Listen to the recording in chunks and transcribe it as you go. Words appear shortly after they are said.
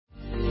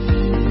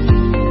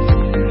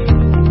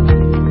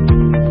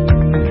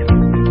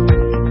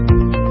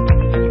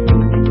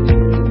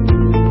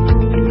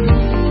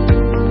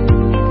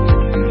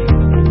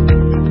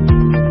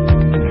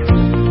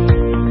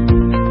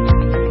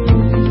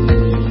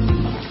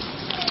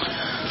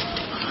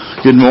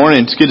Good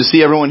morning. It's good to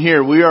see everyone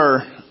here. We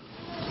are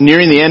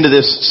nearing the end of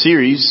this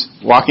series,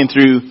 walking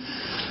through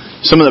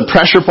some of the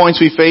pressure points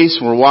we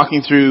face. We're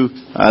walking through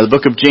the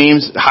book of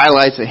James. It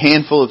highlights a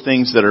handful of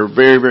things that are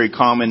very, very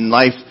common in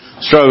life,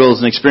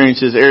 struggles and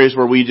experiences, areas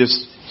where we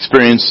just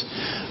experience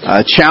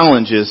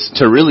challenges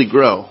to really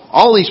grow.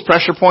 All these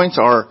pressure points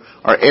are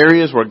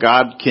areas where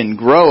God can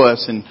grow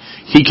us, and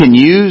He can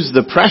use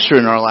the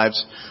pressure in our lives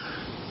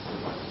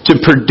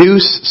to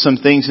produce some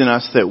things in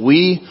us that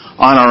we,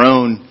 on our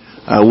own,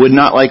 would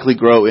not likely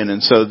grow in.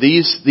 And so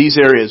these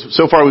areas,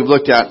 so far we've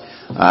looked at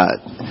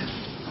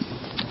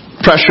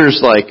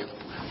pressures like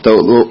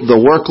the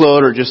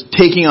workload or just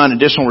taking on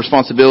additional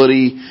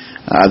responsibility,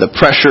 the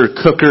pressure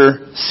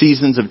cooker,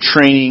 seasons of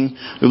training.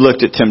 We've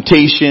looked at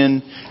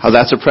temptation, how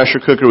that's a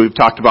pressure cooker. We've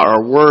talked about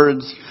our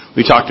words.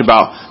 We talked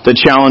about the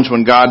challenge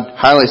when God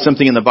highlights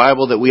something in the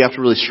Bible that we have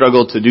to really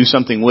struggle to do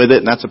something with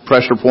it, and that's a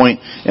pressure point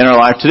in our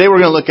life. Today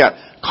we're going to look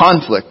at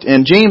conflict.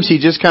 And James, he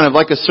just kind of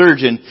like a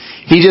surgeon,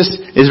 he just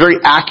is very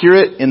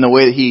accurate in the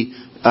way that he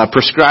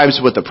prescribes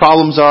what the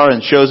problems are and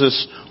shows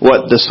us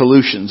what the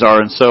solutions are.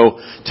 And so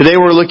today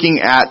we're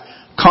looking at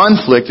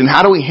conflict and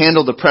how do we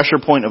handle the pressure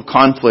point of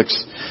conflicts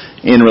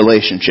in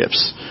relationships.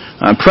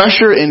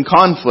 Pressure and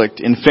conflict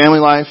in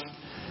family life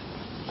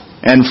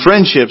and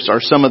friendships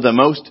are some of the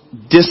most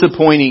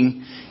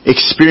disappointing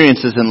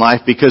experiences in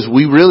life because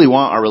we really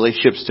want our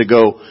relationships to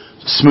go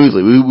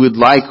smoothly. We would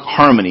like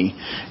harmony.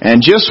 And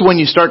just when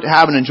you start to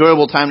have an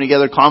enjoyable time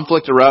together,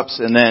 conflict erupts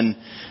and then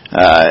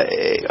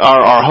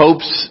our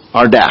hopes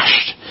are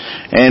dashed.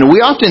 And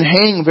we often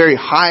hang very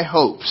high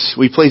hopes.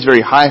 We place very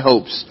high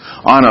hopes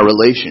on our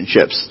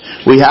relationships.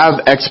 We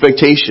have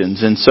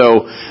expectations, and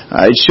so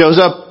it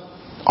shows up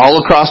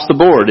all across the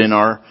board in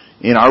our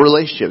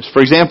relationships.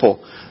 For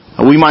example,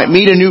 we might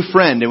meet a new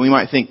friend and we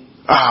might think,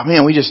 oh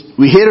man, we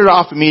hit it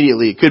off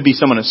immediately. It could be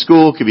someone at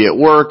school, it could be at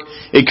work,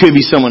 it could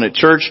be someone at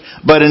church,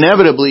 but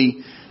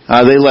inevitably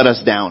they let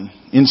us down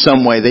in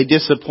some way. They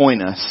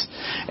disappoint us.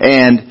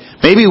 And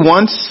maybe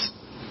once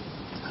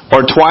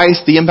or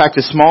twice the impact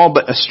is small,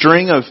 but a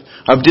string of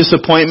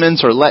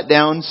disappointments or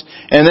letdowns,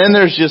 and then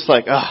there's just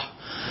like,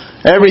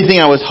 everything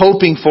I was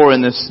hoping for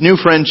in this new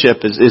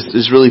friendship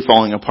is really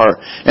falling apart.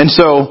 And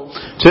so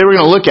today we're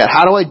going to look at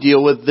how do I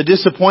deal with the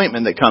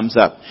disappointment that comes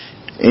up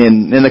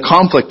in the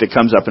conflict that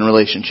comes up in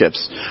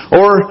relationships.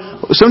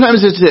 Or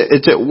sometimes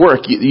it's at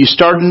work. You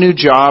start a new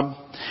job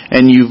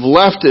and you've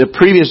left a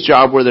previous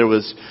job where there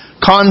was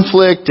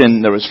conflict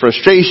and there was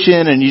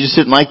frustration and you just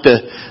didn't like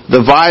the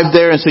vibe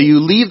there. And so you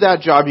leave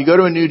that job, you go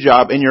to a new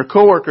job, and your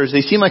coworkers,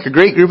 they seem like a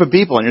great group of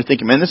people, and you're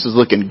thinking, man, this is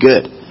looking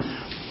good.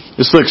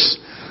 This looks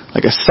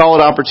like a solid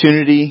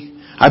opportunity.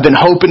 I've been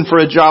hoping for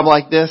a job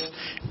like this.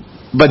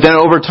 But then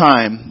over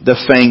time, the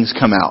fangs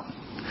come out.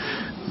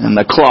 And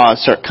the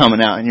claws start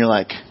coming out, and you're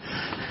like,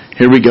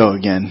 here we go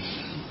again.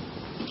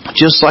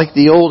 Just like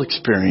the old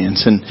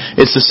experience, and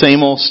it's the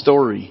same old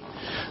story.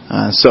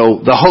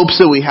 So the hopes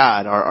that we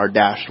had are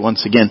dashed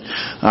once again.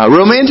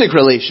 Romantic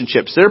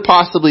relationships, they're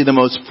possibly the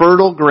most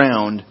fertile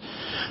ground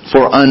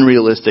for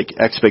unrealistic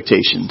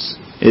expectations,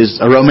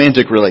 is a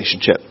romantic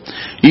relationship.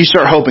 You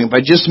start hoping, if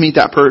I just meet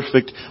that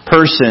perfect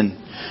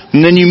person, and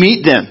then you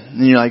meet them,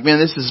 and you're like,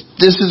 man, this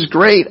is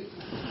great.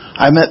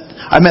 I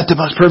met the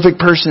most perfect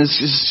person. It's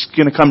just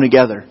going to come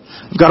together.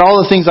 I've got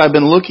all the things I've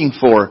been looking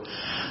for.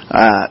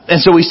 And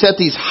so we set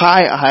these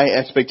high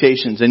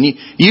expectations. And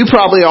you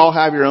probably all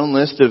have your own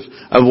list of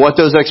what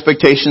those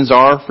expectations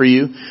are for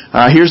you.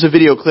 Here's a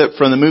video clip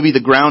from the movie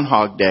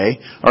Groundhog Day.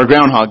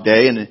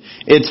 And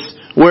it's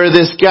where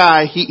this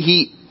guy,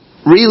 he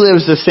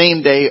relives the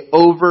same day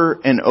over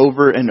and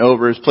over and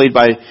over. It's played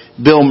by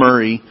Bill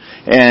Murray.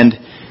 And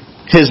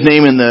his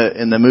name in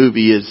the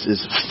movie is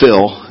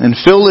Phil. And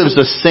Phil lives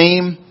the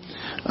same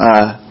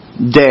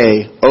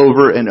day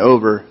over and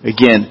over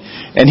again.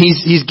 And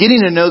he's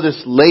getting to know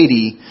this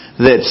lady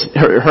that's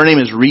her name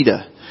is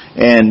Rita.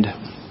 And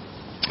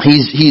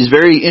he's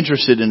very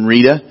interested in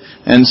Rita.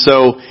 And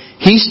so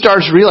he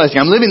starts realizing,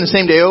 I'm living the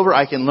same day over,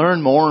 I can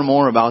learn more and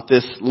more about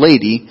this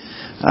lady.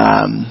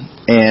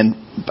 And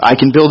I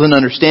can build an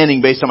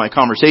understanding based on my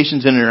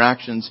conversations and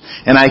interactions,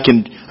 and I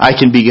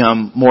can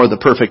become more the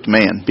perfect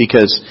man,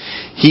 because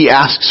he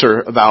asks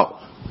her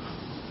about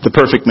the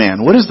perfect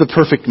man. What is the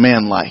perfect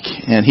man like?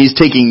 And he's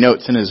taking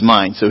notes in his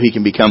mind so he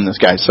can become this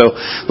guy. So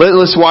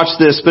let's watch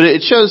this, but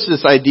it shows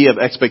this idea of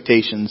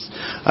expectations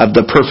of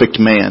the perfect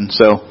man.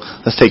 So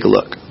let's take a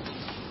look.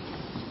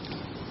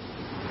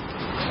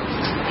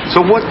 So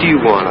what do you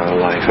want out of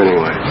life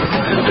anyway?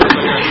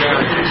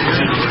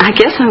 I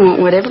guess I want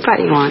what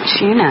everybody wants,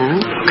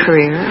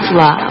 career,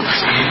 love,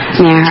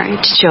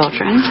 marriage,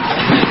 children.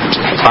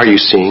 Are you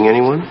seeing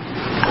anyone?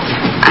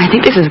 I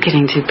think this is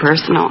getting too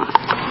personal.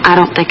 I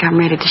don't think I'm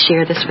ready to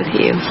share this with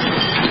you.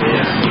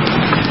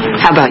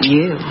 How about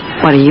you?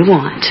 What do you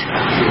want?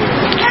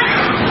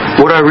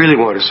 What I really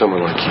want is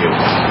someone like you.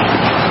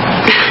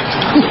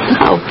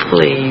 Oh,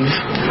 please.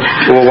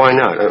 Well, why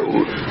not?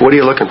 What are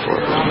you looking for?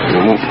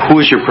 Who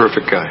is your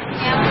perfect guy?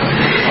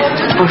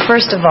 Well,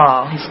 first of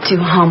all, he's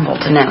too humble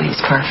to know he's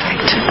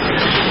perfect.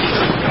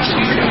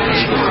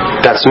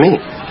 That's me.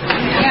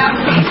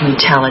 He's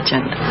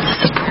intelligent,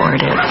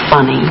 supportive,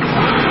 funny.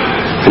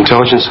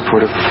 Intelligent,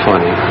 supportive,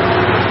 funny.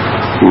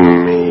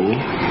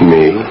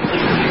 Me.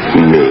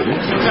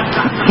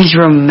 He's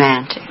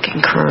romantic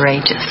and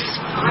courageous.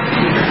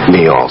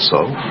 Me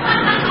also.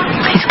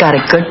 He's got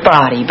a good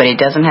body, but he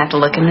doesn't have to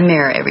look in the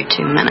mirror every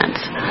 2 minutes.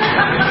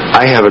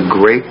 I have a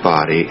great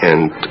body,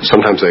 and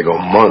sometimes I go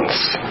months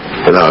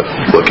without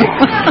looking.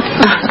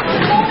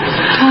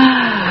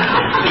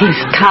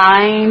 He's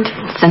kind,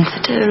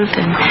 sensitive,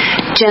 and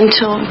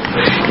gentle.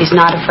 He's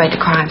not afraid to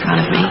cry in front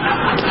of me.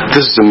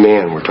 This is a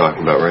man we're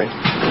talking about, right?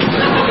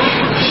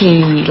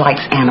 He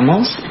likes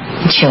animals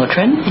and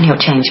children, and he'll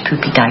change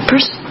poopy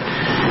diapers.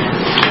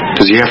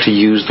 Does he have to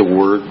use the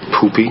word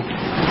poopy?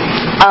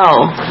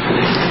 Oh,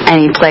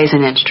 and he plays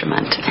an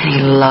instrument, and he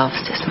loves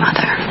his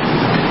mother.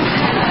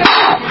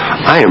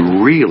 I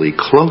am really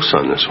close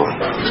on this one.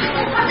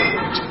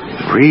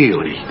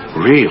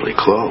 Really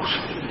close.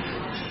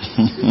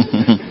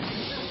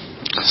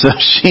 So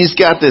she's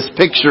got this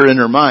picture in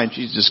her mind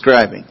she's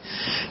describing.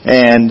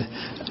 And,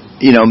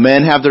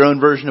 men have their own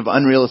version of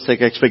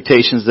unrealistic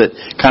expectations that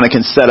kind of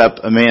can set up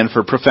a man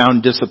for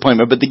profound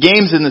disappointment. But the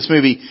games in this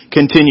movie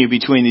continue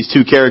between these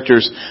two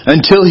characters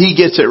until he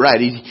gets it right.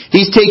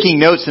 He's taking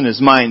notes in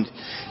his mind.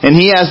 And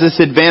he has this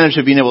advantage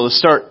of being able to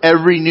start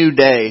every new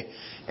day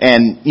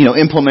and,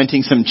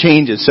 implementing some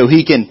changes so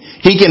he can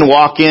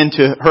walk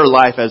into her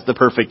life as the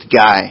perfect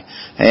guy.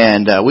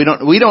 And we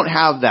don't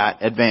have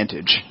that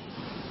advantage.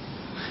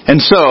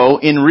 And so,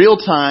 in real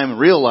time,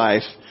 real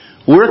life,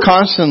 we're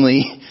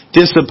constantly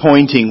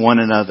disappointing one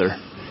another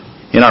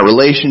in our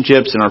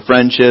relationships, in our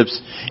friendships,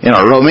 in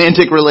our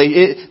romantic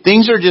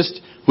things are just,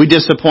 we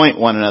disappoint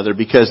one another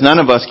because none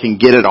of us can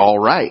get it all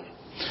right.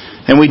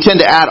 And we tend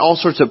to add all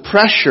sorts of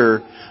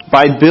pressure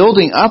by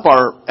building up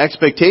our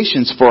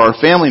expectations for our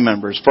family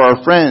members, for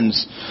our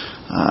friends,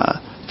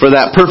 for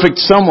that perfect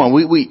someone.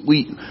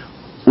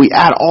 We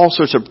add all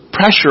sorts of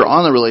pressure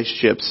on the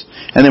relationships,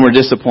 and then we're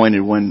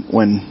disappointed when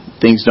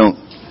things don't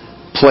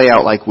play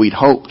out like we'd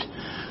hoped.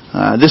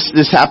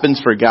 This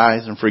happens for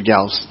guys and for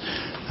gals.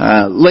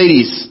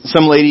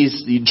 Some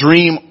ladies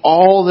dream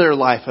all their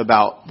life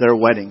about their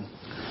wedding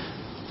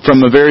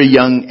from a very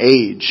young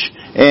age.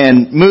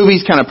 And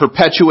movies kind of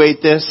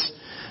perpetuate this.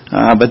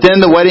 But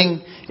then the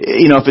wedding,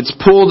 if it's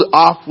pulled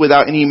off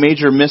without any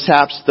major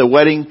mishaps, the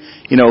wedding,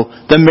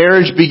 the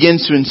marriage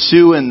begins to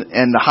ensue and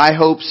the high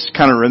hopes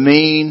kind of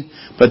remain.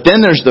 But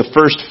then there's the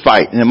first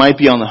fight, and it might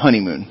be on the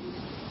honeymoon.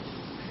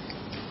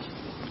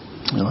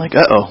 You're like,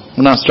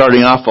 we're not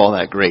starting off all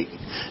that great.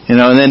 And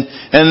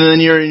then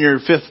you're in your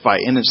fifth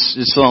fight, and it's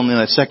still only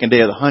the second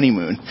day of the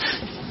honeymoon.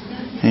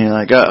 And you're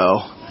like,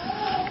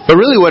 But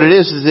really what it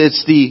is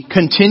it's the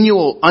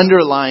continual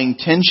underlying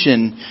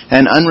tension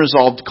and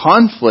unresolved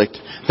conflict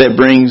that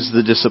brings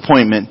the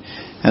disappointment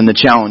and the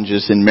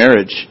challenges in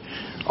marriage.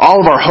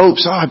 All of our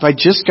hopes, if I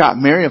just got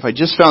married, if I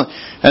just found...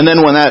 And then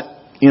when that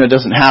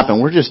doesn't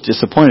happen, we're just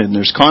disappointed and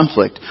there's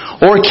conflict.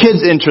 Or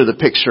kids enter the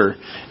picture,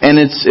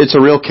 and it's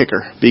a real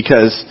kicker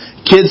because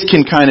kids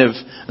can kind of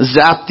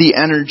zap the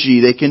energy.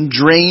 They can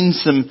drain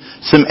some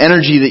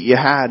energy that you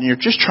had, and you're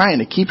just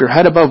trying to keep your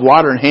head above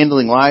water and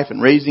handling life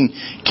and raising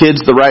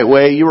kids the right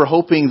way. You were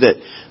hoping that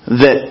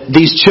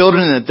these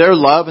children, that their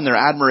love and their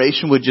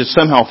admiration would just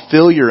somehow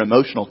fill your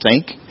emotional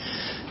tank,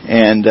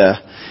 and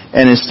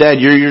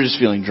instead you're just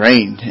feeling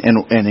drained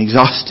and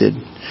exhausted.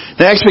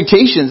 The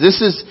expectations,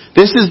 this is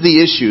the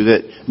issue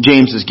that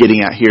James is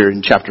getting at here in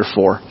chapter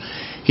 4.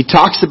 He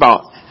talks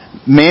about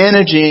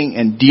managing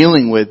and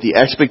dealing with the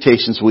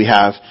expectations we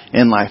have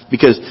in life,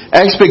 because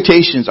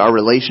expectations are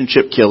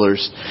relationship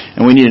killers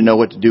and we need to know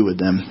what to do with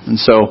them. And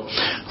so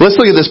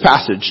let's look at this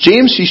passage.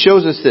 James, he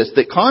shows us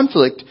that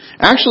conflict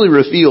actually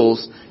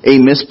reveals a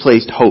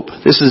misplaced hope.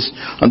 This is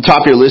on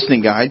top of your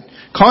listening guide.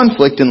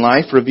 Conflict in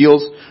life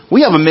reveals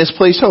we have a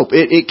misplaced hope.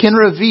 It can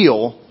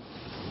reveal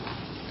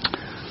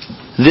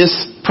this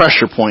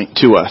pressure point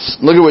to us.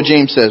 Look at what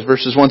James says,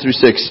 verses 1 through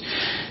 6.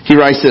 He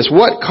writes this: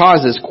 what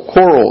causes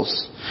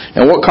quarrels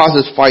and what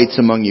causes fights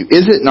among you?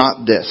 Is it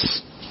not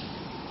this,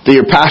 that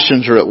your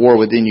passions are at war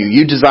within you?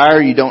 You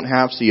desire, you don't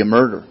have, so you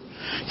murder.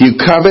 You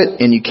covet,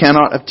 and you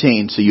cannot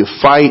obtain, so you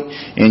fight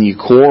and you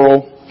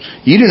quarrel.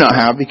 You do not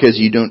have because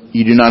you do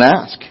not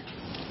ask.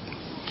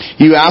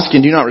 You ask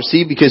and do not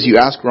receive because you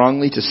ask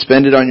wrongly to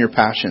spend it on your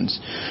passions.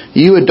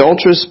 You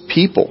adulterous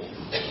people,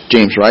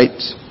 James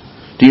writes.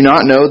 Do you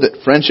not know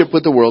that friendship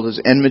with the world is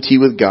enmity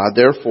with God?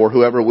 Therefore,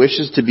 whoever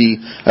wishes to be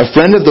a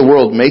friend of the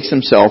world makes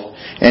himself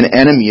an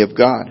enemy of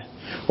God.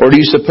 Or do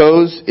you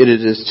suppose it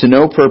is to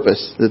no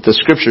purpose that the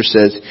Scripture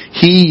says,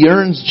 He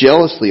yearns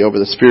jealously over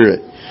the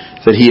Spirit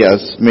that He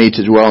has made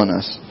to dwell in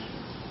us,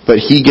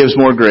 but He gives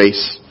more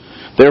grace.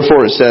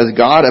 Therefore it says,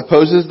 God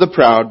opposes the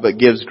proud,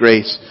 but gives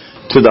grace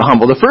to the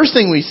humble. The first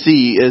thing we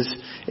see is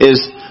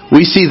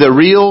we see the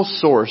real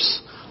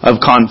source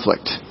of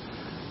conflict.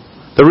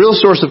 The real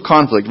source of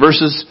conflict,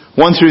 verses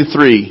 1 through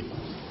 3.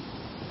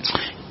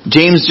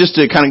 James, just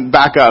to kind of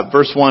back up,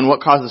 verse 1,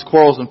 what causes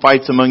quarrels and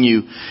fights among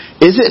you?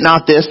 Is it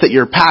not this, that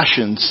your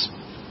passions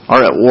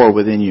are at war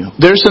within you.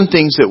 There's some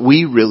things that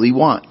we really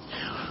want.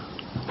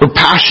 We're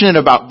passionate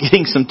about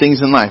getting some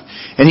things in life.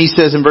 And he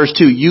says in verse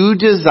 2, you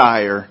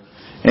desire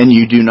and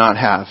you do not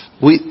have.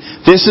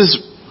 This is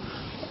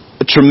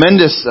a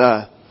tremendous,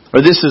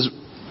 this is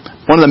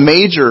one of the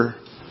major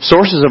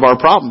sources of our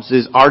problems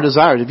is our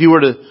desires. If you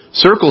were to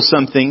circle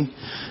something,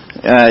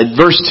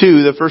 verse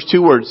 2, the first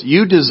two words,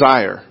 you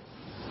desire.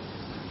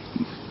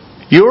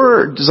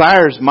 Your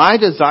desires, my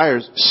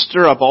desires,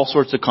 stir up all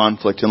sorts of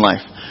conflict in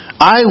life.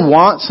 I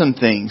want some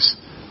things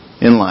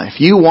in life.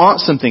 You want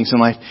some things in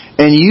life.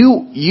 And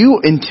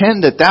you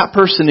intend that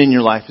person in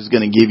your life is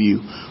going to give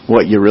you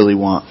what you really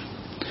want.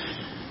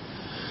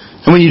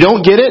 And when you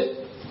don't get it,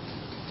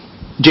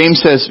 James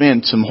says,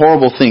 man, some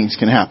horrible things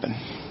can happen.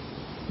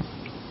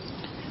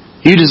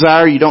 You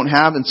desire, you don't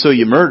have, and so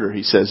you murder,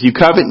 he says. You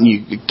covet and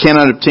you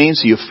cannot obtain,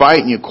 so you fight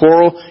and you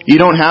quarrel. You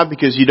don't have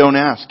because you don't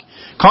ask.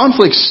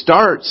 Conflict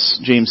starts,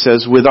 James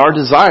says, with our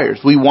desires.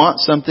 We want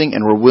something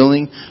and we're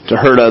willing to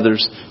hurt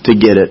others to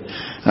get it.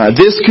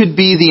 This could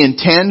be the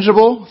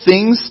intangible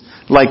things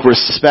like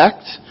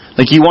respect.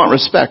 Like you want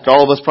respect.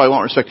 All of us probably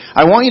want respect.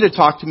 I want you to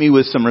talk to me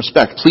with some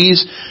respect.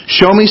 Please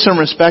show me some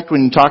respect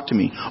when you talk to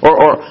me.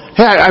 Or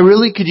hey, I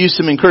really could use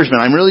some encouragement.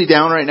 I'm really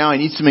down right now. I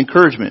need some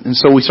encouragement. And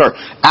so we start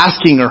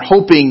asking or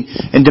hoping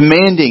and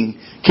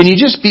demanding, can you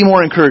just be more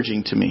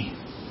encouraging to me?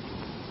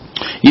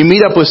 You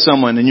meet up with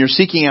someone and you're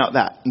seeking out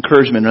that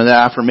encouragement or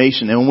that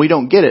affirmation. And when we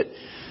don't get it,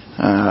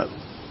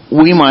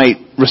 we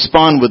might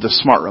respond with a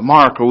smart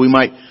remark, or we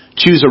might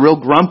choose a real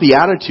grumpy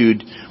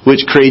attitude,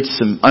 which creates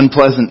some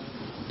unpleasant,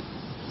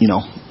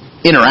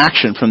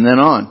 interaction from then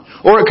on.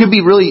 Or it could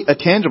be really a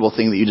tangible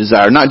thing that you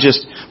desire, not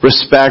just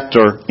respect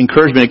or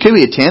encouragement. It could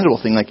be a tangible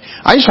thing like,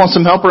 I just want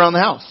some help around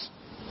the house.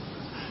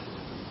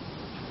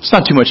 It's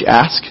not too much to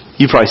ask.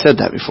 You've probably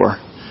said that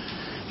before.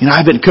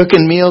 I've been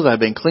cooking meals,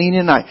 I've been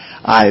cleaning,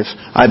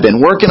 I've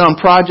been working on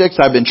projects,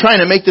 I've been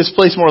trying to make this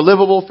place more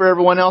livable for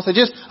everyone else.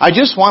 I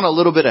just want a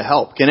little bit of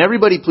help. Can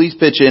everybody please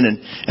pitch in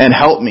and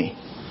help me?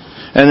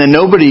 And then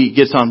nobody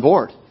gets on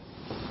board.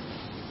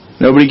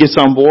 Nobody gets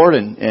on board,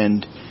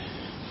 and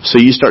so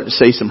you start to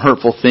say some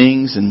hurtful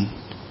things, and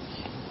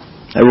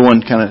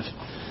everyone kind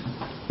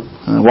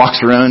of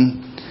walks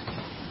around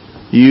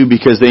you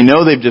because they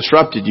know they've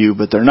disrupted you,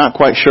 but they're not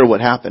quite sure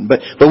what happened.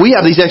 But we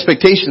have these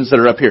expectations that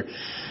are up here.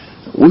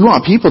 We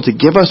want people to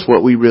give us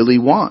what we really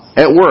want.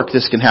 At work,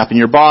 this can happen.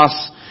 Your boss,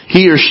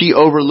 he or she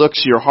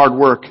overlooks your hard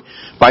work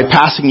by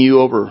passing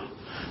you over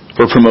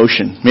for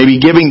promotion. Maybe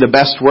giving the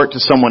best work to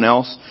someone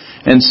else.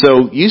 And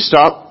so you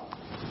stop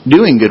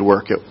doing good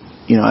work at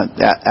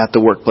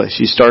the workplace.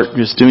 You start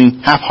just doing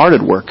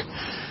half-hearted work.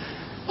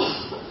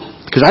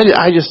 Because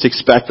I just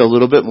expect a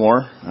little bit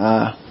more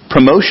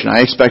promotion.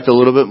 I expect a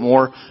little bit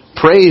more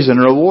praise and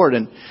reward.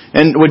 And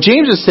what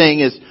James is saying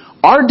is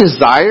our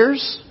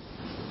desires,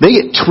 they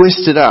get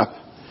twisted up.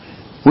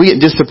 We get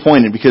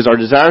disappointed because our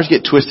desires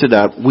get twisted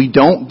up. We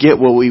don't get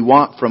what we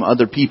want from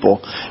other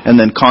people, and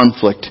then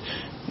conflict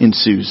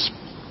ensues.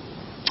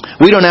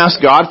 We don't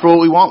ask God for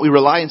what we want. We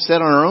rely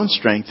instead on our own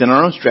strength and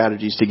our own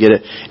strategies to get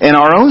it. And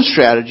our own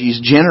strategies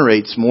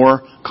generates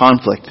more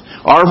conflict.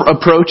 Our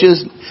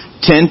approaches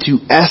tend to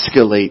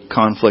escalate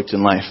conflict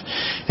in life.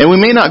 And we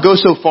may not go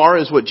so far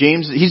as what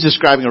he's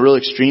describing a real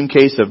extreme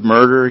case of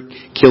murder,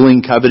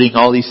 killing, coveting,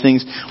 all these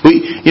things.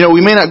 We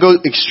may not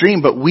go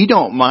extreme, but we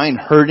don't mind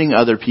hurting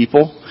other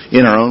people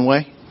in our own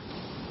way.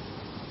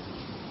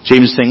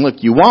 James is saying,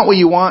 look, you want what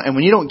you want, and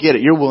when you don't get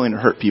it, you're willing to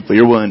hurt people.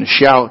 You're willing to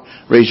shout,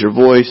 raise your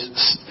voice,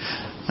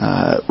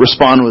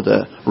 respond with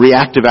a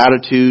reactive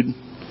attitude,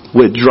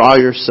 withdraw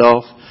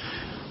yourself.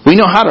 We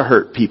know how to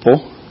hurt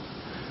people.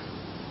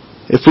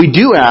 If we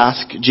do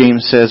ask,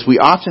 James says, we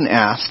often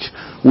ask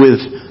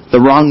with the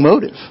wrong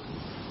motive.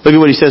 Look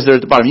at what he says there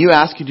at the bottom. You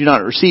ask, you do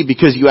not receive,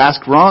 because you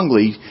ask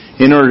wrongly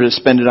in order to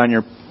spend it on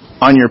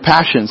your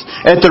passions.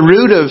 At the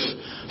root of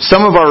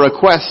some of our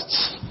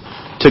requests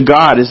to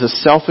God is a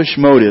selfish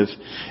motive.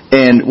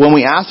 And when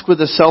we ask with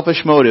a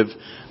selfish motive,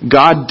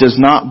 God does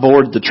not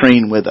board the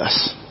train with us.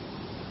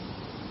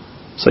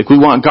 It's like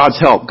we want God's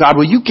help. God,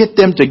 will you get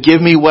them to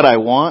give me what I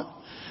want?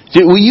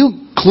 Will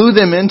you clue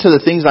them into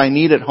the things I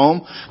need at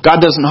home? God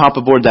doesn't hop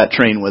aboard that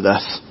train with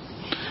us.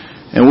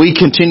 And we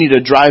continue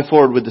to drive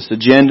forward with this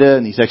agenda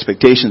and these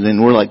expectations, and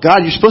we're like,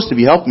 God, you're supposed to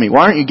be helping me.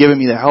 Why aren't you giving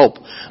me the help?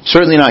 I'm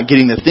certainly not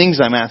getting the things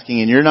I'm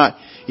asking, and you're not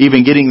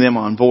even getting them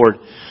on board.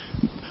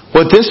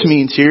 What this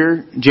means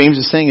here, James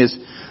is saying, is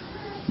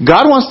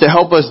God wants to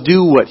help us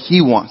do what He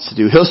wants to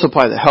do. He'll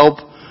supply the help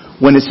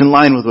when it's in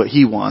line with what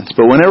He wants.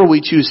 But whenever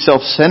we choose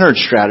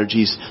self-centered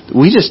strategies,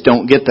 we just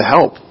don't get the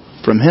help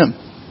from Him.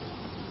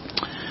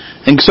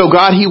 And so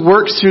God, He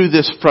works through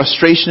this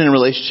frustration in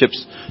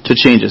relationships to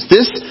change us.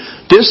 This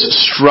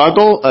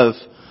struggle of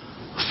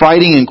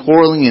fighting and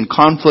quarreling and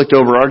conflict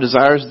over our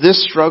desires,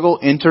 this struggle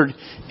entered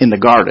in the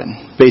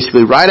garden.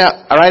 Basically, right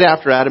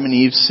after Adam and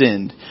Eve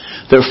sinned,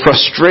 the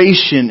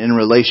frustration in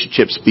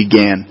relationships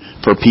began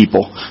for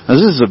people. Now,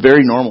 this is a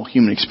very normal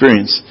human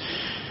experience.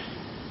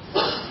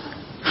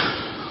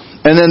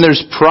 And then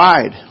there's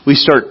pride. We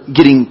start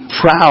getting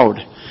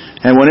proud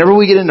And whenever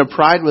we get into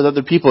pride with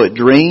other people, it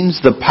drains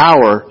the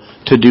power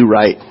to do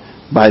right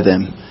by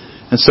them.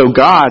 And so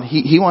God,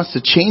 He wants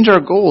to change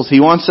our goals.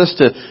 He wants us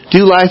to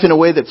do life in a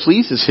way that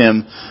pleases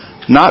Him,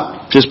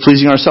 not just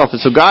pleasing ourselves. And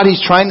so God,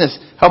 He's trying to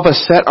help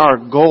us set our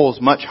goals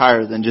much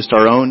higher than just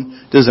our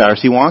own desires.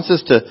 He wants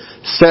us to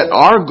set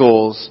our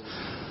goals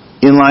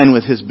in line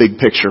with His big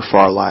picture for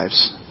our lives.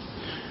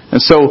 And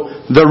so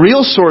the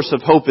real source of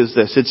hope is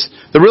this.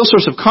 The real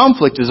source of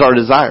conflict is our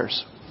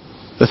desires.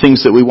 The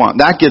things that we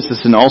want. That gets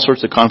us in all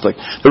sorts of conflict.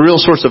 The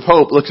real source of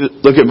hope, look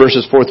at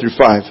verses 4 through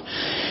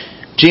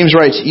 5. James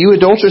writes, "You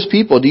adulterous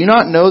people, do you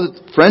not know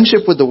that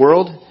friendship with the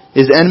world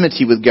is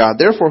enmity with God?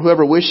 Therefore,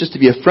 whoever wishes to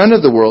be a friend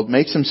of the world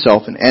makes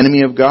himself an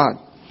enemy of God.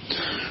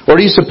 Or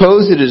do you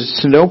suppose it is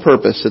to no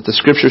purpose that the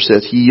Scripture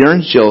says He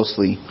yearns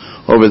jealously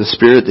over the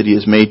Spirit that He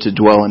has made to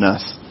dwell in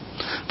us?"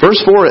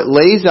 Verse 4, it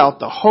lays out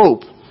the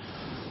hope,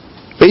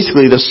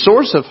 basically the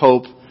source of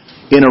hope,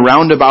 in a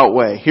roundabout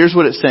way. Here's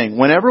what it's saying.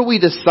 Whenever we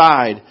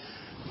decide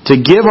to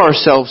give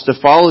ourselves to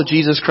follow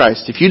Jesus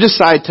Christ, if you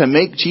decide to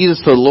make Jesus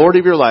the Lord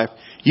of your life,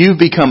 you've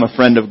become a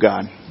friend of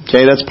God.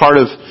 Okay, that's part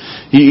of,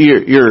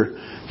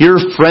 you're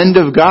a friend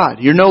of God.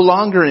 You're no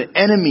longer an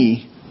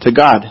enemy to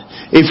God.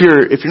 If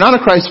you're not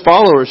a Christ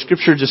follower,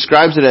 Scripture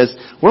describes it as,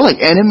 we're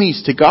like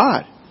enemies to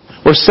God.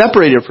 We're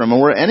separated from Him.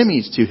 We're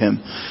enemies to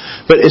Him.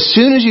 But as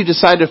soon as you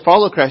decide to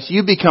follow Christ,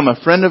 you become a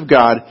friend of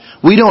God.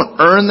 We don't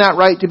earn that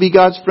right to be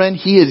God's friend.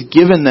 He has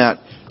given that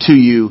to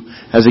you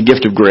as a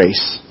gift of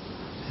grace.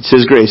 It's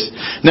His grace.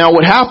 Now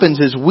what happens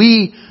is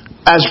we,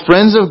 as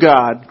friends of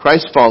God,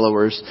 Christ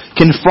followers,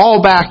 can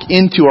fall back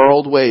into our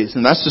old ways.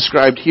 And that's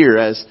described here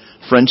as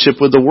friendship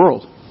with the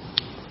world.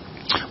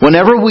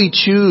 Whenever we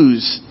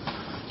choose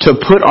to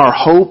put our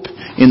hope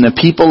in the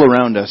people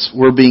around us,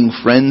 we're being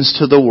friends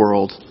to the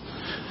world.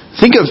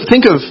 Think of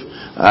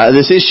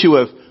this issue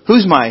of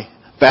who's my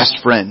best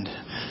friend.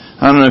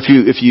 I don't know if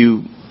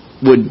you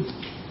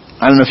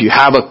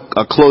have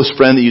a close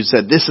friend that you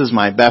said, this is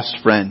my best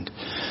friend.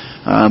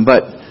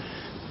 But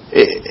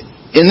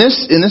in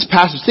this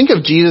passage, think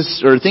of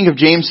Jesus, or think of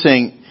James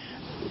saying,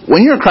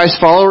 when you're a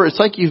Christ follower, it's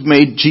like you've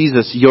made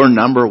Jesus your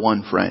number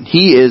one friend.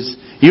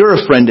 You're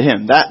a friend to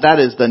Him. That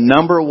is the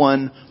number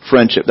one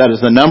friendship. That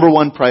is the number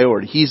one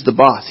priority. He's the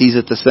boss. He's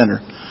at the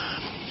center.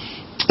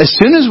 As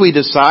soon as we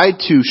decide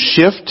to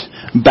shift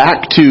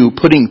back to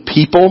putting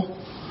people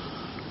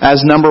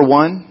as number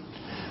one,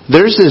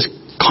 there's this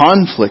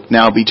conflict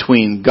now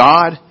between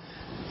God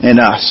and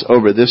us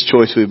over this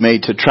choice we've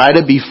made to try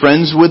to be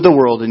friends with the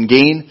world and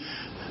gain,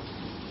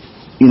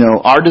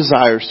 our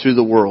desires through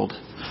the world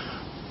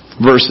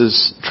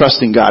versus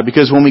trusting God.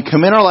 Because when we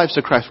commit our lives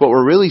to Christ, what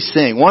we're really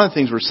saying, one of the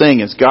things we're saying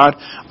is, God,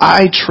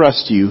 I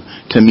trust You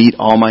to meet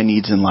all my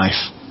needs in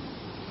life.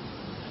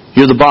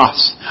 You're the boss.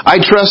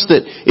 I trust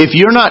that if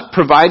You're not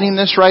providing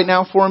this right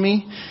now for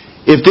me,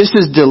 if this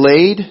is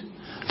delayed,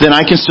 then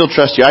I can still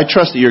trust You. I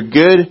trust that You're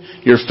good,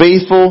 You're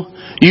faithful,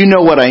 You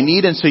know what I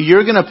need, and so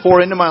You're going to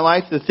pour into my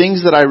life the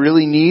things that I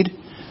really need,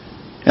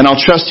 and I'll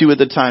trust You with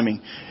the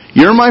timing.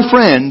 You're my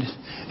friend,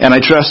 and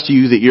I trust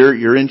You that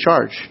You're in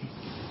charge.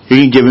 You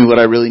can give me what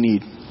I really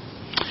need.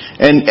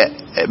 And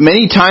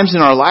many times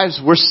in our lives,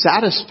 we're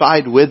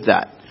satisfied with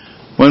that.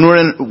 When we're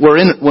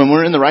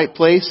in the right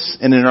place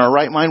and in our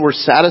right mind, we're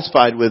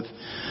satisfied with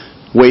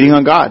waiting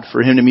on God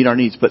for Him to meet our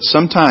needs. But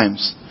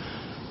sometimes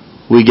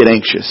we get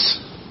anxious,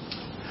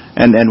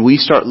 and we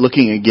start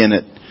looking again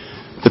at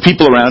the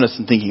people around us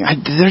and thinking,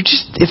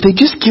 if they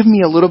just give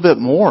me a little bit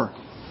more,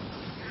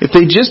 if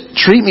they just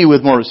treat me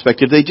with more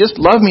respect, if they just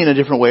love me in a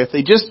different way, if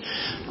they just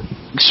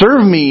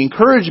serve me,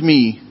 encourage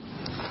me.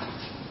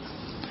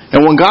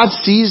 And when God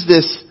sees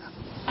this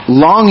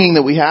longing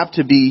that we have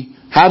to be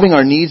having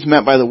our needs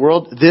met by the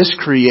world, this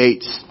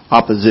creates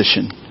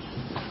opposition.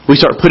 We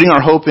start putting our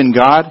hope in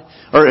God,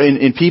 or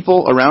in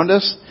people around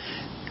us,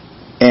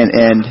 and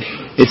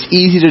it's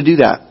easy to do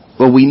that.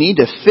 But we need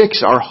to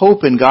fix our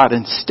hope in God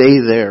and stay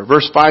there.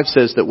 Verse 5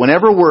 says that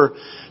whenever we're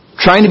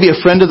trying to be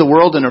a friend of the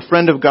world and a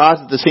friend of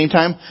God at the same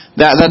time,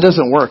 that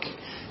doesn't work.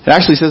 It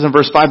actually says in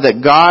verse 5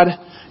 that God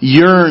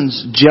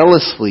yearns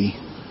jealously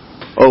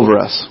over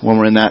us when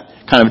we're in that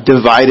kind of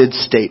divided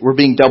state. We're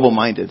being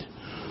double-minded.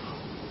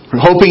 We're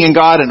hoping in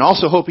God and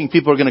also hoping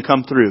people are going to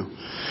come through.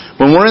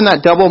 When we're in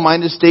that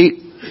double-minded state,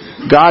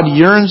 God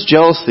yearns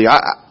jealously.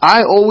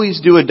 I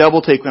always do a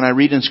double take when I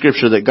read in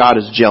Scripture that God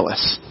is jealous.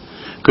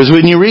 Because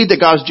when you read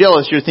that God's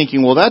jealous, you're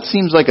thinking, well, that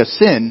seems like a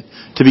sin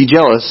to be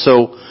jealous.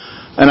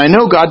 And I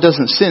know God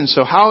doesn't sin,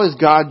 so how is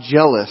God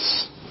jealous?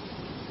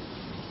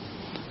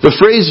 The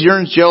phrase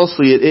yearns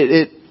jealously,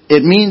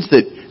 it means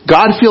that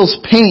God feels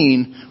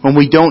pain when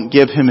we don't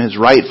give Him His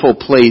rightful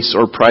place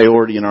or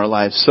priority in our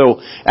lives. So,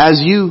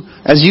 as you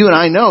and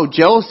I know,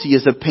 jealousy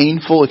is a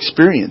painful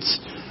experience.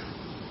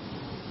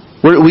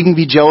 We can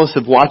be jealous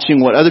of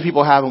watching what other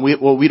people have and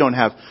what we don't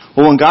have.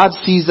 Well, when God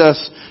sees us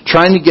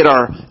trying to get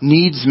our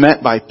needs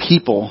met by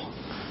people,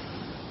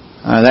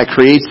 that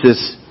creates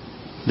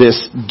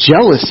this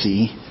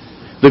jealousy.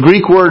 The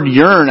Greek word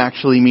yearn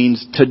actually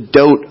means to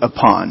dote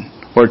upon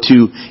or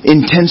to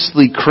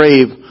intensely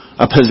crave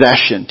a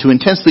possession, to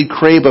intensely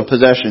crave a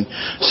possession.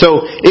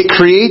 So it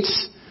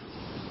creates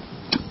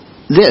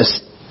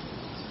this.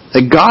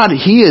 That God,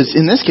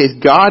 in this case,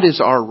 God is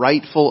our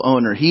rightful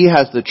owner. He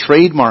has the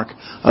trademark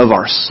of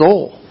our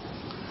soul.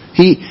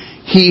 He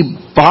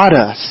bought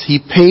us. He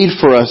paid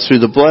for us through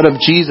the blood of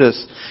Jesus.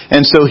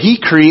 And so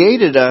He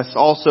created us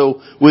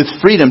also with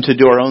freedom to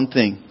do our own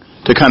thing.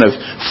 To kind of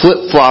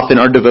flip-flop in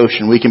our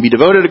devotion. We can be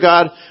devoted to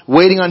God,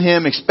 waiting on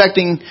Him,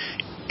 expecting,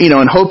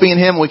 and hoping in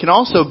Him. We can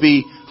also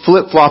be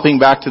flip-flopping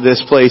back to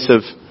this place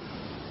of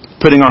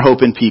putting our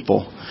hope in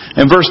people.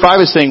 And verse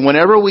 5 is saying,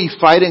 whenever we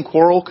fight and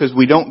quarrel because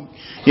we don't,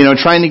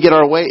 trying to get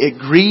our way, it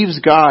grieves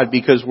God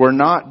because we're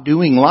not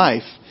doing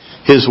life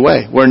His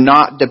way. We're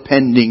not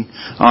depending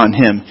on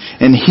Him.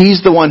 And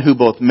He's the one who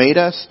both made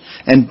us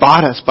and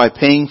bought us by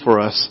paying for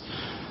us.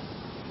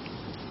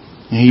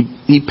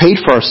 He paid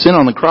for our sin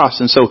on the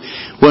cross. And so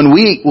when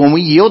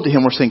we yield to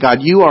Him, we're saying, God,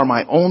 You are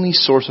my only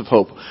source of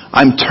hope.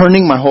 I'm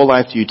turning my whole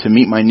life to You to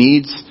meet my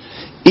needs.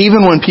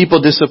 Even when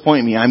people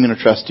disappoint me, I'm going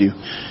to trust You.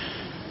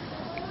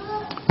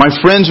 My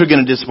friends are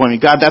going to disappoint me.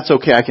 God, that's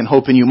okay. I can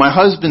hope in You. My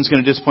husband's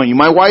going to disappoint you.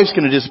 My wife's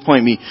going to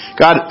disappoint me.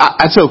 God,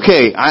 that's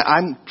okay.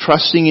 I'm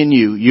trusting in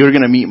You. You're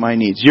going to meet my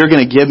needs. You're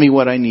going to give me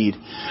what I need.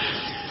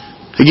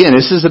 Again,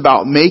 this is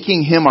about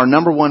making Him our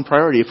number one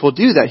priority. If we'll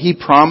do that, He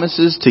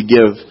promises to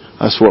give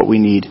us what we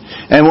need.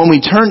 And when we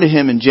turn to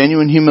Him in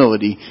genuine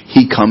humility,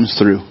 He comes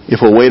through. If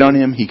we'll wait on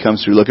Him, He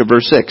comes through. Look at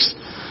verse 6.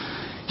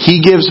 He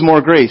gives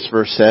more grace,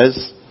 verse 6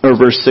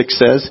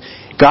 says.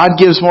 God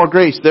gives more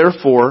grace.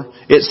 Therefore,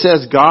 it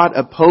says God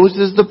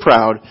opposes the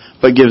proud,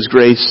 but gives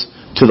grace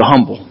to the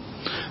humble.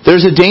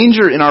 There's a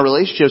danger in our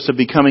relationships of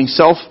becoming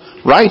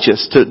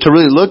self-righteous, to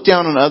really look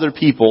down on other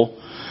people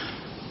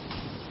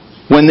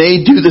when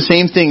they do the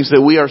same things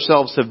that we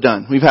ourselves have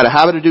done. We've had a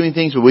habit of doing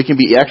things, but we can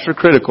be extra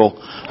critical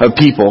of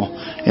people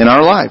in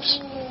our lives.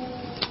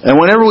 And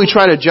whenever we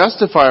try to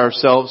justify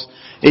ourselves,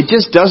 it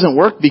just doesn't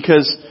work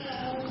because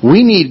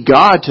we need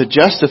God to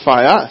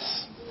justify us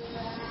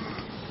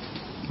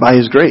by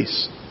His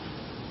grace.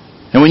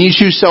 And when you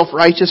choose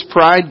self-righteous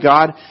pride,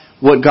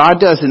 what God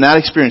does in that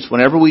experience,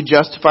 whenever we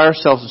justify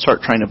ourselves and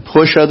start trying to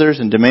push others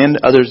and demand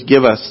others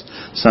give us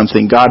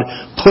something, God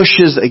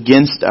pushes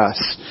against us.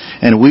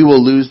 And we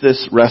will lose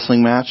this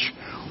wrestling match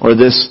or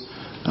this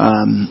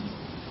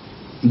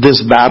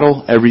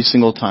battle every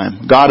single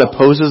time. God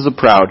opposes the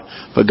proud,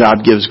 but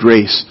God gives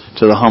grace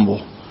to the humble.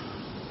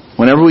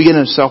 Whenever we get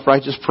into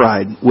self-righteous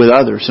pride with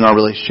others in our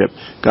relationship,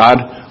 God,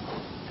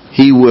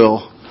 He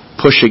will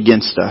push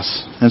against us.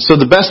 And so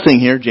the best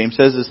thing here, James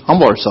says, is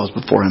humble ourselves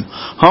before Him.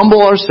 Humble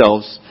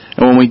ourselves,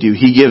 and when we do,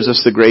 He gives us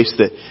the grace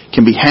that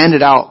can be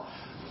handed out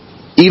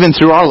even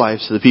through our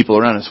lives to the people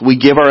around us. We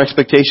give our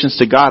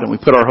expectations to God and we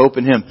put our hope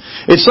in Him.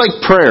 It's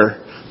like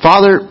prayer.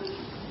 Father,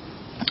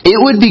 it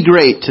would be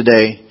great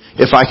today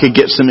if I could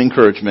get some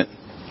encouragement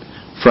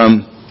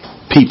from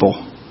people.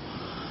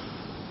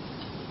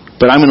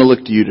 But I'm going to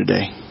look to You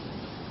today.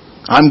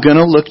 I'm going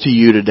to look to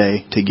You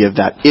today to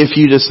give that, if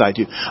You decide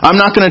to. I'm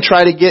not going to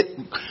try to get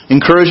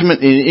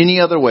encouragement in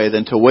any other way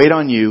than to wait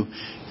on You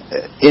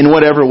in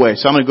whatever way.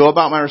 So I'm going to go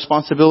about my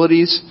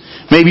responsibilities.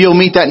 Maybe You'll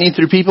meet that need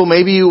through people.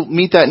 Maybe You'll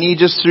meet that need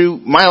just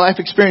through my life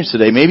experience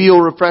today. Maybe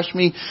You'll refresh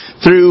me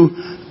through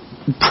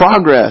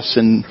progress.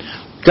 And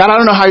God, I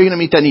don't know how You're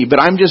going to meet that need, but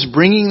I'm just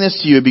bringing this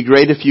to You. It'd be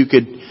great if you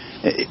could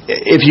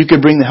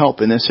bring the help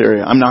in this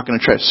area. I'm not going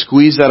to try to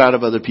squeeze that out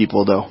of other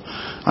people, though.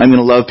 I'm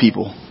going to love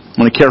people.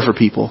 I'm going to care for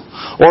people.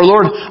 Or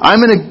Lord, I'm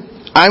going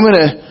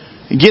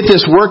to get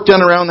this work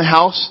done around the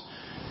house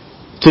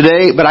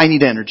today, but I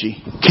need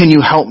energy. Can You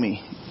help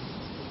me?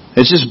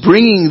 It's just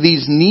bringing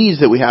these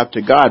needs that we have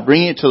to God,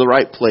 bringing it to the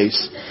right place,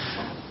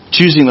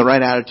 choosing the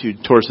right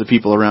attitude towards the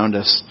people around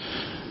us.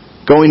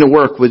 Going to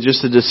work with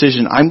just a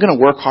decision, I'm going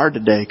to work hard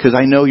today because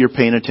I know You're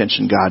paying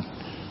attention, God.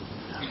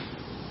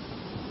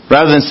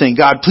 Rather than saying,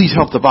 God, please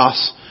help the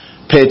boss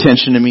pay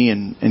attention to me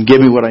and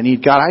give me what I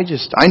need. God,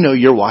 I know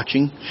You're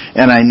watching,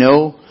 and I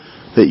know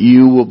that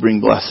You will bring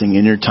blessing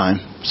in Your time.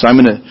 So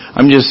I'm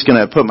just going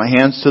to put my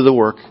hands to the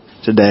work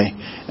today,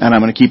 and I'm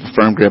going to keep a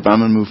firm grip. I'm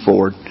going to move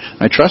forward.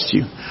 I trust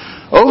You.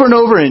 Over and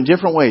over in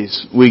different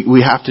ways,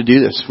 we have to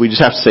do this. We just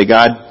have to say,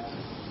 God,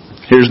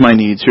 here's my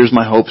needs, here's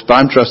my hopes, but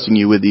I'm trusting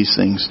You with these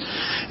things.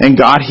 And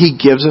God, He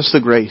gives us the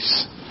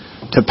grace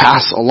to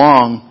pass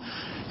along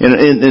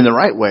in the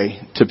right way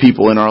to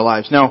people in our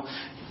lives. Now,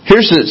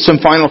 here's some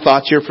final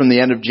thoughts here from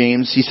the end of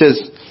James. He says,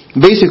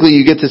 basically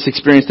you get this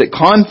experience that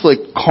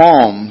conflict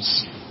calms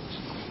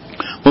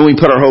when we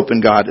put our hope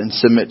in God and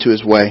submit to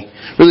His way.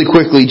 Really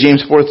quickly,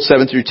 James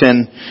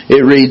 4:7-10,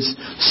 it reads,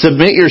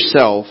 Submit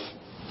yourselves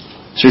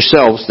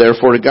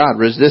therefore to God.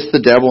 Resist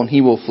the devil and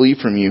he will flee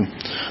from you.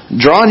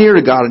 Draw near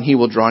to God and He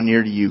will draw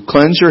near to you.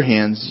 Cleanse your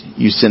hands,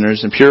 you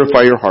sinners, and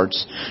purify your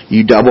hearts,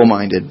 you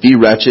double-minded. Be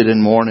wretched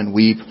and mourn and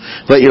weep.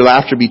 Let your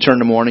laughter be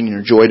turned to mourning and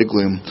your joy to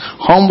gloom.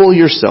 Humble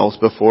yourselves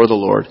before the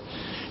Lord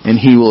and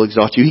He will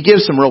exalt you. He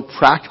gives some real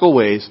practical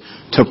ways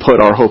to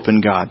put our hope in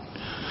God.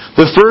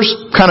 The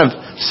first kind of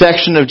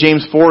section of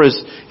James 4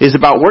 is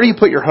about where do you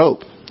put your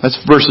hope? That's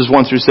verses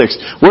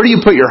 1-6. Where do you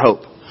put your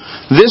hope?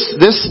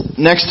 This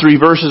next 3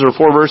 verses or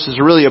 4 verses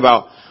are really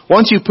about,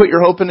 once you put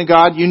your hope into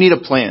God, you need a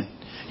plan.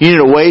 You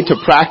need a way to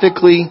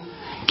practically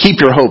keep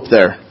your hope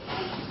there.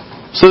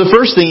 So the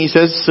first thing he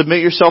says,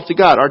 submit yourself to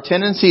God. Our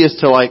tendency is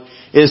to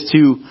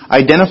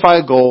identify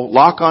a goal,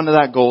 lock onto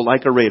that goal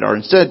like a radar.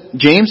 Instead,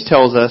 James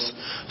tells us,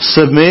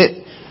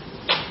 submit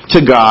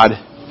to God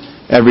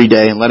every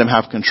day and let Him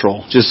have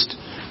control. Just,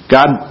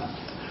 God,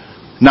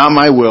 not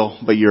my will,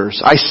 but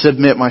yours. I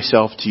submit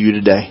myself to you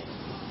today.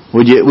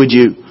 Would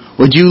you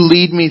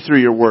lead me through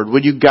your word?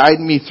 Would you guide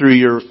me through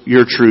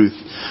your truth?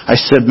 I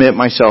submit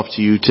myself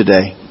to you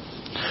today.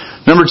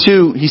 Number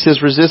 2, he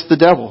says, resist the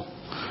devil.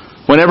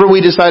 Whenever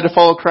we decide to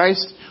follow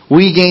Christ,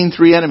 we gain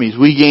 3 enemies.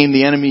 We gain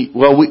the enemy,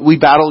 we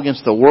battle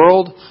against the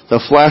world, the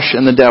flesh,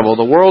 and the devil.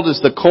 The world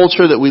is the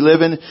culture that we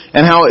live in,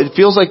 and how it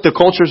feels like the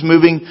culture is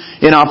moving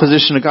in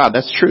opposition to God.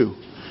 That's true.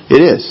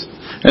 It is.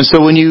 And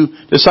so when you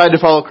decide to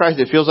follow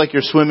Christ, it feels like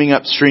you're swimming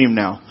upstream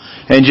now.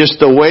 And just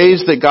the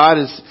ways that God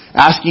is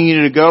asking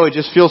you to go, it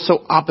just feels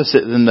so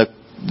opposite than the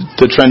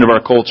trend of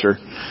our culture.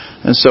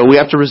 And so we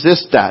have to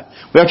resist that.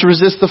 We have to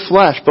resist the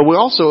flesh, but we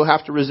also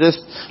have to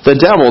resist the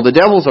devil. The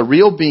devil's a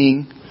real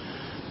being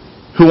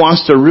who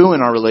wants to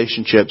ruin our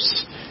relationships,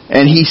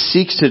 and he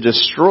seeks to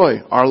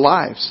destroy our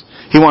lives.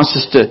 He wants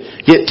us to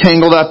get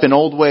tangled up in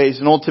old ways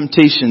and old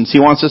temptations.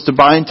 He wants us to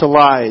buy into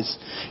lies.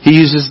 He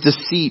uses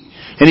deceit,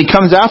 and he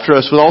comes after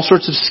us with all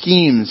sorts of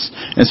schemes,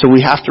 and so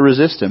we have to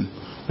resist him.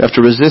 We have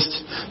to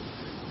resist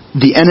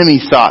the enemy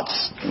thoughts.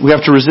 We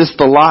have to resist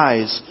the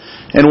lies.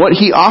 And what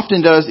he often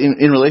does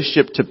in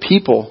relationship to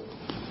people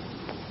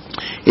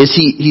is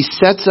he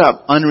sets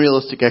up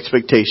unrealistic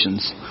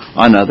expectations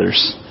on others.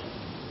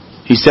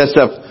 He sets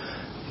up,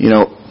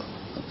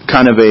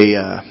 kind of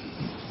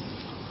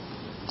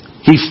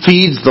he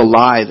feeds the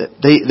lie that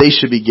they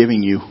should be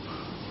giving you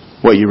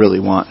what you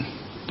really want.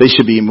 They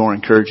should be more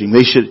encouraging.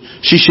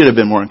 She should have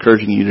been more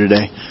encouraging to you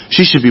today.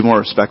 She should be more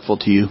respectful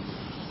to you.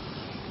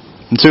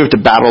 And so we have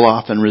to battle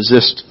off and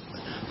resist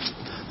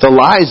the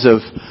lies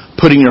of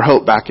putting your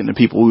hope back into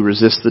people. We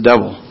resist the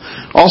devil.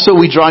 Also,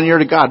 we draw near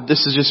to God.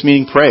 This is just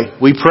meaning pray.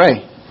 We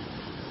pray.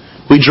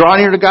 We draw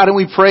near to God and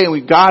we pray.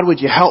 And God, would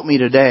you help me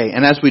today?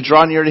 And as we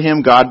draw near to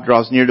Him, God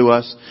draws near to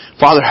us.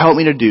 Father, help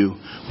me to do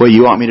what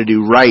you want me to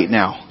do right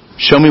now.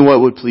 Show me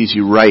what would please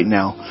you right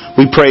now.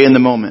 We pray in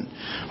the moment.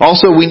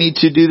 Also, we need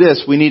to do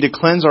this. We need to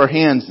cleanse our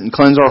hands and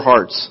cleanse our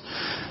hearts.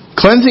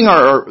 Cleansing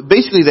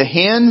basically the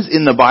hands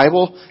in the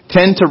Bible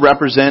tend to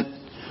represent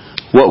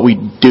what we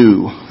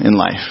do in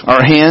life.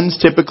 Our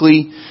hands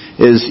typically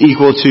is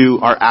equal to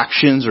our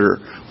actions or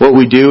what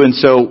we do. And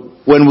so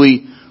when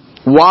we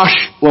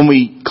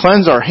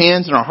cleanse our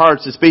hands and our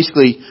hearts, it's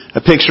basically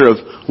a picture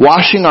of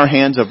washing our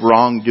hands of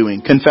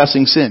wrongdoing,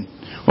 confessing sin.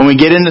 When we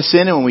get into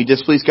sin and when we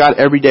displease God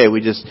every day,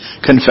 we just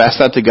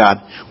confess that to God.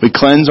 We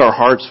cleanse our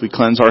hearts, we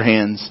cleanse our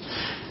hands.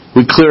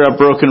 We clear up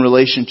broken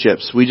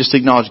relationships. We just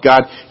acknowledge,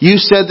 God, you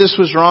said this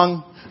was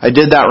wrong. I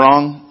did that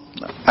wrong.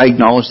 I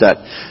acknowledge that.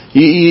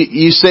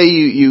 You say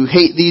you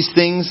hate these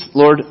things,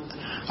 Lord.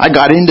 I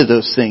got into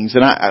those things,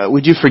 and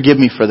would you forgive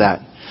me for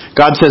that?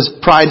 God says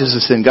pride is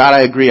a sin. God,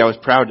 I agree. I was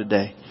proud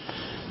today.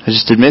 I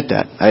just admit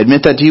that. I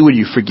admit that to you. Would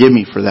you forgive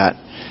me for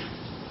that?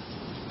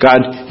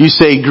 God, you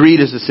say greed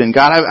is a sin.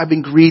 God, I've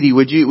been greedy.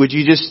 Would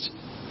you just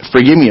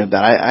forgive me of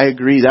that? I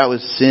agree. That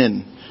was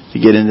sin to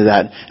get into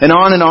that. And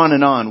on and on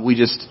and on. We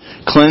just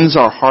cleanse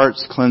our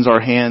hearts, cleanse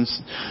our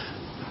hands.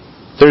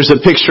 There's a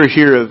picture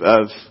here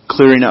of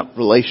clearing up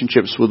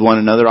relationships with one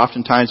another.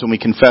 Oftentimes when we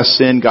confess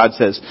sin, God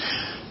says,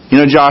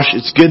 Josh,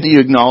 it's good that you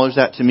acknowledge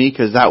that to me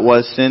because that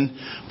was sin,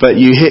 but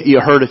you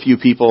hurt a few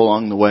people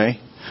along the way.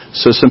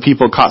 So some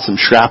people caught some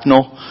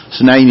shrapnel.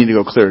 So now you need to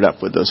go clear it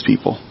up with those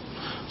people.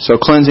 So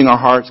cleansing our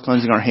hearts,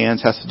 cleansing our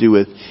hands has to do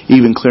with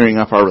even clearing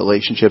up our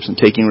relationships and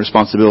taking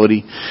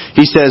responsibility.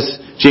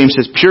 James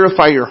says,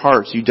 purify your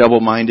hearts, you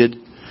double-minded.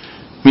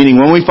 Meaning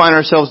when we find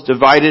ourselves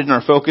divided in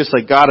our focus,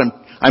 like God,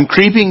 I'm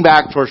creeping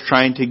back towards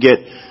trying to get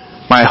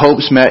my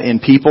hopes met in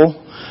people.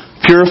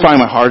 Purify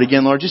my heart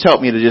again, Lord. Just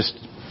help me to just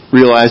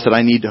realize that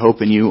I need to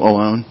hope in you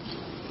alone.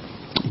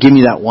 Give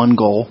me that one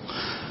goal.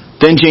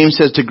 Then James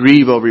says to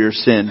grieve over your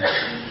sin.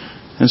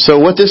 And so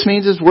what this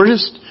means is we're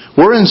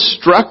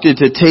instructed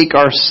to take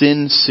our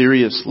sin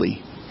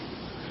seriously.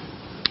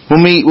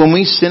 When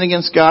we sin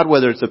against God,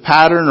 whether it's a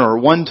pattern or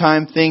a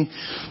one-time thing,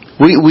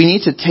 we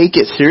need to take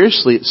it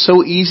seriously. It's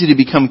so easy to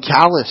become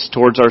callous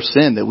towards our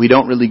sin that we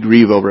don't really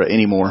grieve over it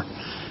anymore.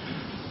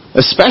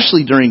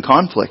 Especially during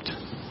conflict.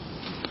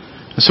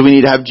 So we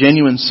need to have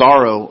genuine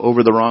sorrow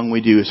over the wrong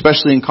we do.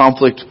 Especially in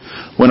conflict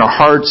when our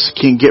hearts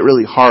can get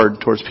really hard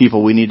towards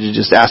people. We need to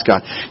just ask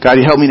God, God,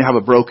 help me to have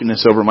a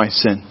brokenness over my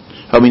sin.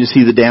 Help me to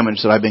see the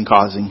damage that I've been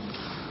causing.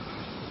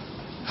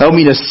 Help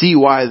me to see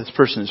why this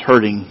person is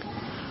hurting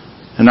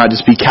and not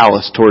just be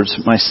callous towards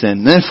my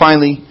sin. And then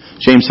finally,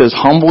 James says,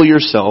 humble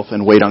yourself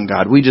and wait on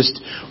God. We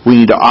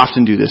need to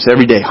often do this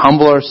every day.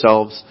 Humble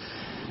ourselves.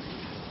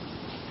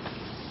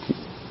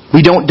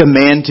 We don't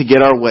demand to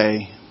get our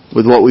way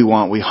with what we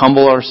want. We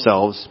humble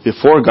ourselves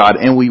before God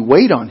and we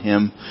wait on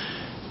Him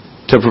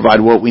to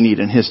provide what we need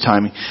in His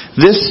timing.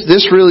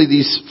 This really,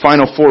 these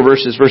final 4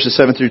 verses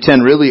 7 through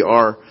 10, really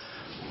are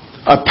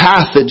a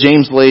path that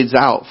James lays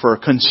out for a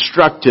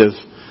constructive,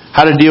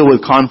 how to deal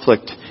with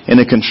conflict in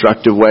a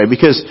constructive way.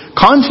 Because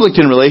conflict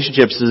in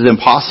relationships is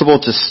impossible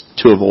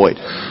to avoid.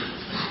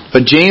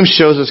 But James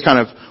shows us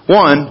kind of,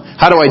 one,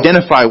 how to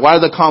identify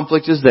why the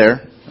conflict is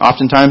there.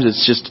 Oftentimes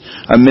it's just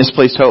a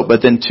misplaced hope.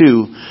 But then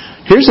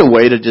 2, here's a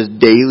way to just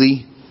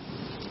daily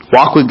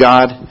walk with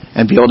God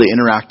and be able to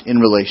interact in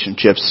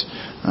relationships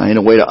in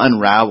a way to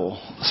unravel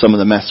some of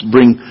the mess,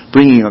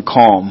 bringing a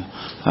calm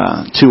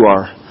to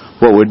our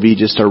what would be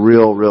just a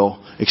real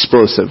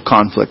explosive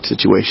conflict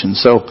situation.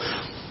 So,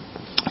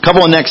 a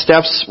couple of next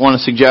steps I want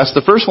to suggest.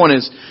 The first one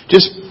is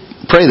just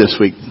pray this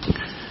week.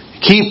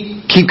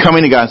 Keep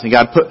coming to God and say,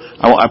 God,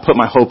 I put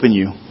my hope in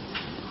you.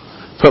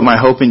 Put my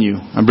hope in you.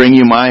 I'm bringing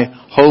you my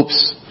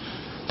hopes.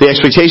 The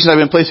expectations I've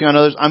been placing on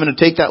others, I'm going to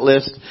take that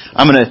list.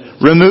 I'm going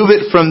to remove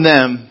it from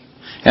them.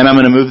 And I'm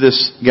going to move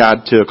this,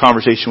 God, to a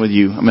conversation with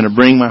you. I'm going to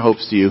bring my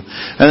hopes to you.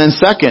 And then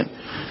second,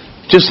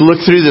 just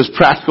look through those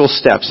practical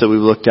steps that we've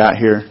looked at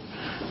here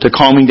to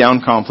calming down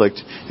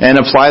conflict and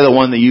apply the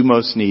one that you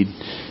most need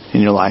in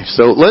your life.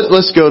 So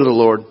let's go to the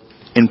Lord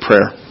in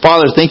prayer.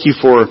 Father, thank you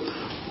for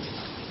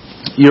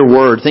your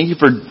word. Thank you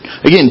for,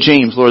 again,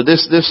 James, Lord,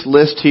 this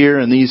list here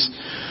and this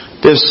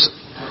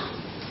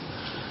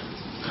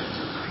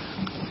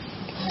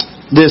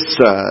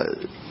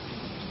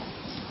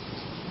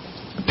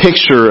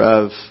picture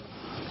of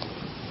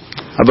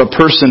a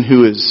person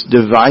who is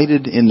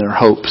divided in their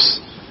hopes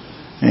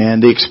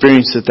and the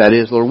experience that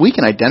is, Lord, we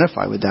can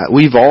identify with that.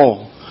 We've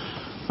all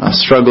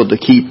struggled to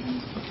keep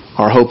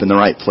our hope in the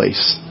right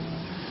place.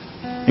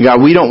 And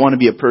God, we don't want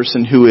to be a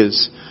person who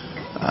is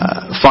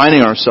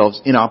finding ourselves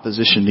in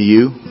opposition to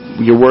you.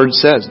 Your word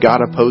says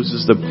God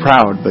opposes the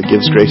proud but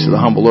gives grace to the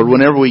humble. Lord,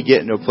 whenever we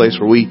get into a place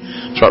where we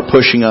start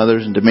pushing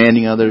others and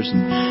demanding others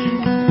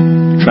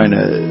and trying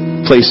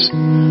to place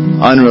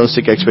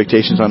unrealistic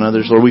expectations on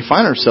others, Lord, we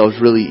find ourselves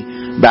really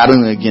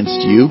battling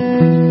against you.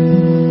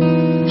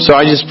 So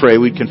I just pray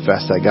we'd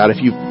confess that, God.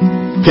 If you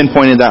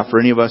pinpointed that for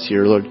any of us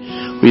here, Lord,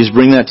 we just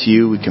bring that to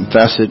you. We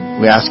confess it.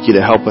 We ask you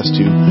to help us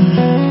to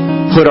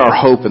put our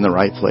hope in the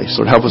right place.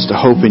 Lord, help us to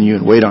hope in you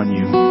and wait on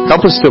you.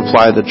 Help us to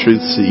apply the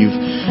truths that you've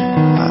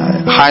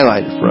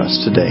highlighted for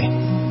us today.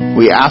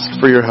 We ask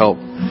for your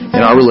help in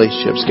our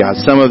relationships, God.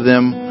 Some of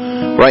them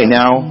right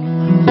now,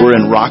 we're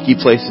in rocky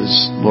places.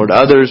 Lord,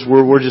 others,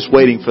 we're just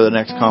waiting for the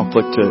next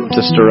conflict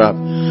to stir up.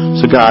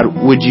 So God,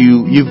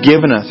 you've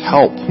given us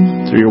help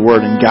through your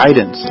word and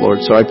guidance,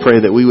 Lord. So I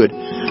pray that we would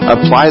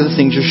apply the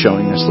things you're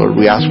showing us, Lord.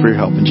 We ask for your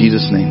help in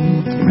Jesus'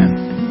 name.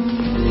 Amen.